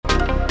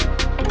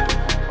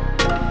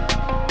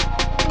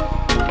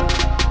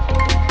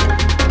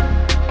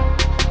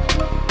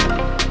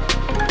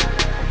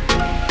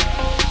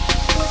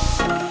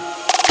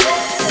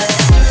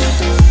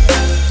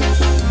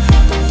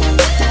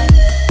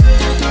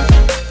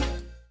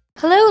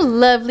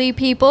Lovely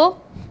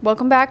people.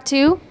 Welcome back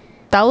to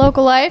That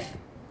Local Life.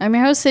 I'm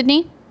your host,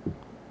 Sydney.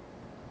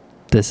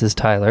 This is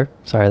Tyler.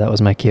 Sorry, that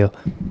was my cue.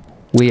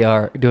 We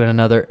are doing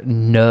another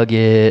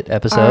nugget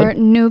episode. Our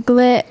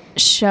nugget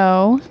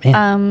show.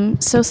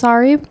 So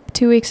sorry.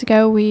 2 weeks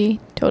ago, we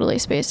totally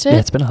spaced it. Yeah,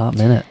 it's been a hot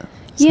minute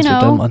since we've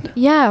done one.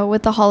 Yeah,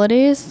 with the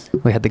holidays.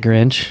 We had the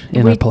Grinch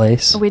in our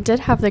place. We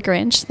did have the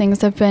Grinch.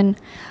 Things have been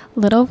a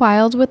little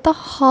wild with the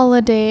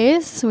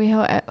holidays. We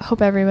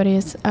hope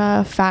everybody's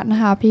fat and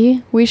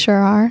happy. We sure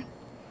are.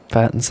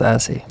 Fat and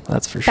sassy,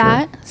 that's for sure.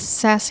 Fat,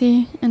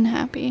 sassy, and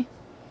happy.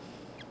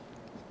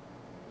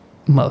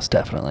 Most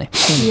definitely.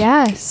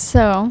 Yes,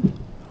 so...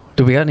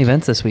 Do we got any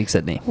events this week,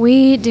 Sydney?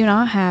 We do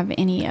not have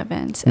any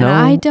events. And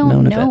I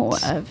don't know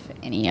of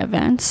any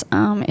events.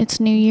 It's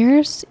New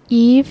Year's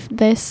Eve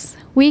this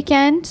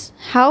weekend.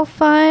 How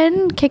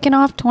fun. Kicking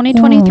off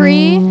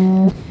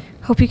 2023.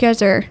 Hope you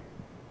guys are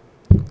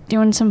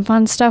doing some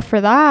fun stuff for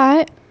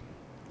that.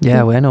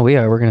 Yeah, I know we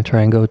are. We're going to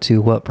try and go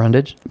to what,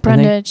 Brundage?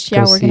 Brundage.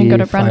 Yeah, we're going to go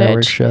to Brundage.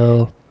 Fireworks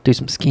show. Do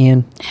some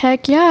skiing.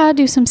 Heck yeah,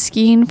 do some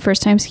skiing.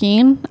 First time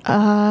skiing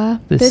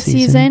this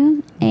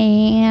season.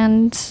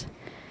 And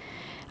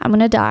I'm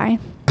going to die.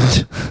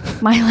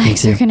 My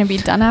legs are going to be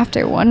done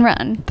after one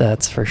run.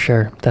 That's for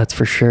sure. That's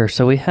for sure.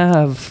 So we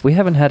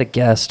haven't had a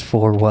guest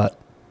for what?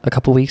 A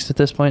couple weeks at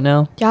this point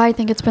now? Yeah, I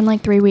think it's been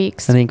like 3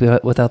 weeks. I think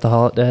without the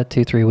holiday,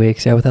 2-3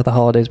 weeks. Yeah, without the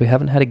holidays, we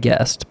haven't had a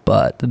guest.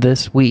 But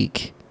this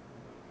week,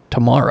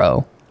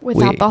 tomorrow.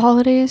 Without the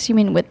holidays? You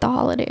mean with the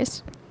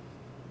holidays?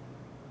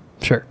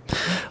 Sure.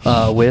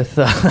 With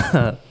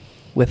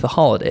the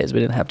holidays,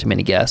 we didn't have too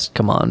many guests.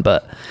 Come on.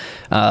 But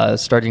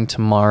starting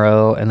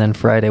tomorrow and then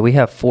Friday, we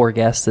have 4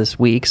 guests this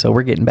week. So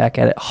we're getting back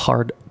at it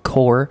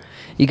hardcore.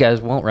 You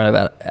guys won't run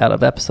out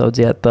of episodes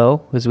yet, though,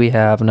 because we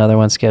have another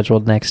one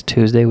scheduled next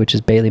Tuesday, which is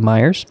Bailey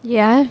Myers.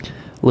 Yeah.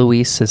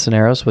 Luis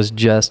Cisneros was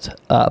just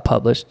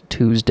published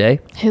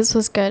Tuesday. His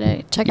was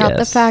good. Check out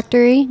The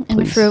Factory in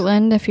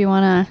Fruitland if you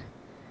want to.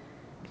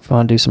 If you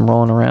want to do some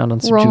rolling around on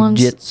some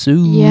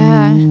jiu-jitsu.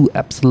 Yeah.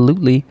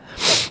 Absolutely.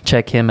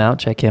 Check him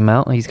out.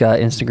 He's got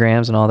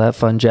Instagrams and all that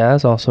fun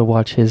jazz. Also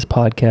watch his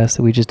podcast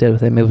that we just did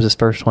with him. It was his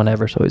first one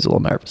ever, so he's a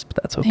little nervous, but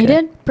that's okay. He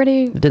did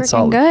pretty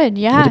good.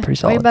 Yeah. He did pretty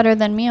solid. Way better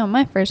than me on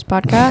my first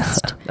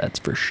podcast. That's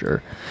for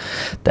sure.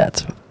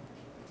 That's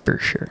for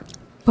sure.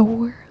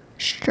 For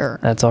sure.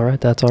 That's all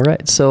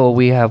right. So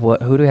we have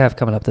who do we have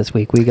coming up this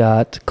week? We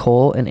got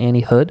Cole and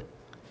Annie Hood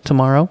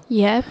tomorrow.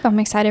 Yep, I'm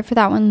excited for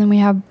that one. Then we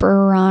have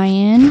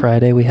Brian.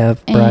 Friday we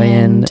have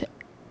Brian.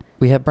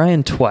 We have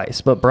Brian twice,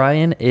 but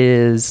Brian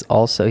is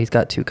also, he's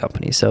got 2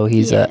 companies. So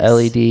he's a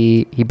LED,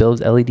 he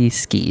builds LED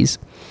skis.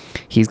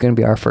 He's going to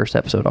be our first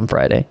episode on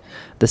Friday.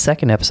 The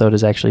second episode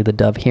is actually the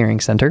Dove Hearing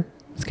Center.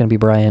 It's going to be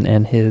Brian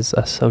and his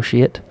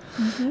associate.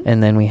 Mm-hmm.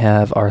 And then we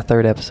have our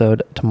third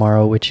episode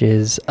tomorrow, which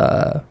is,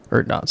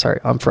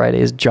 on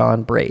Friday is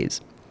John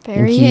Braze.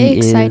 Very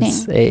exciting.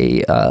 He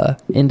is a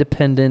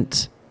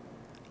independent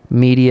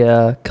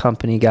media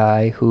company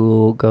guy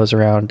who goes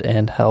around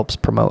and helps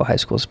promote high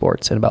school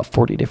sports in about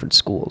 40 different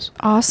schools.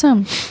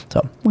 Awesome.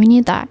 So we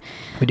need that.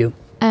 We do.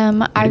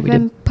 I've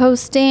been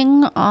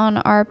posting on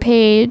our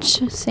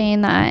page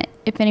saying that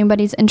if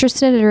anybody's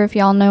interested or if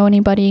y'all know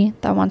anybody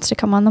that wants to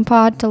come on the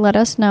pod, to let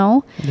us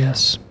know.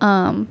 Yes.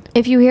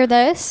 If you hear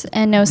this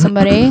and know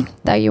somebody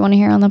that you want to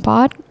hear on the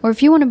pod, or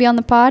if you want to be on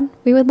the pod,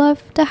 we would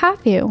love to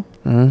have you.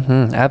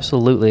 Mm-hmm.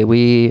 Absolutely.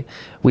 We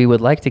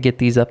would like to get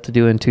these up to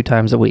doing 2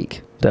 times a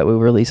week that we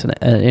release an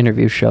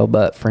interview show,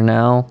 but for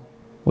now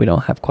we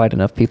don't have quite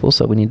enough people,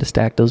 so we need to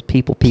stack those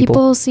people.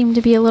 People seem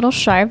to be a little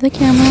shy of the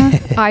camera.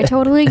 I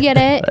totally get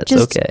it. That's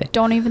just okay.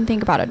 Don't even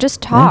think about it.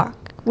 Just talk.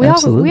 Yeah,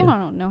 we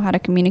don't know how to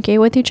communicate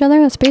with each other.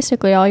 That's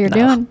basically all you're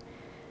doing.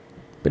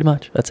 Pretty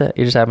much. That's it.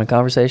 You're just having a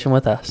conversation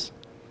with us.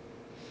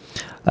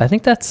 I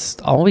think that's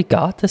all we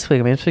got this week.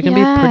 I mean, it's going to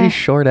be a pretty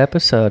short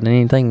episode.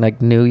 Anything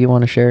like new you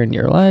want to share in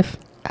your life?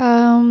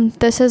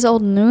 This is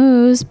old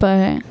news,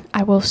 but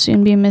I will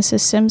soon be Mrs.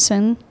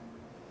 Simpson.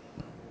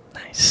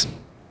 Nice.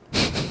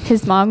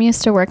 His mom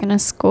used to work in a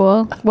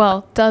school.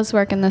 Well, does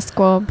work in the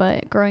school,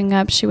 but growing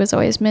up, she was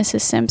always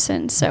Mrs.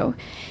 Simpson. So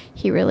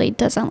he really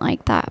doesn't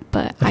like that.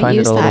 But I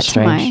use that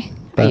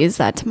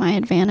to my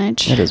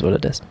advantage. It is what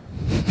it is.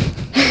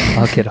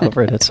 I'll get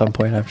over it at some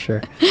point, I'm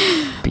sure.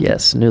 But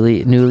yes,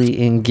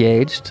 newly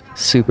engaged.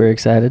 Super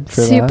excited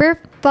for that. Super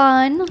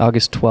fun.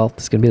 August 12th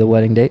is going to be the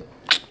wedding date.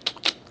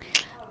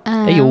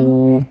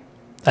 Hey-yo.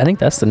 I think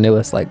that's the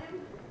newest,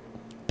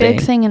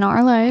 big thing in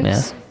our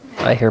lives.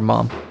 Yeah. I hear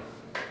Mom.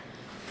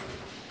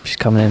 She's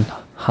coming in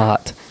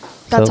hot.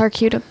 That's our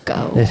cue to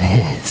go. It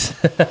is.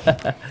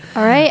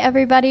 All right,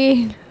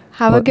 everybody.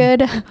 Have a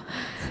good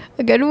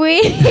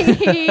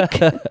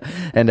week.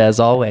 And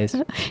as always,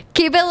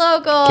 keep it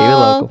local. Keep it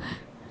local.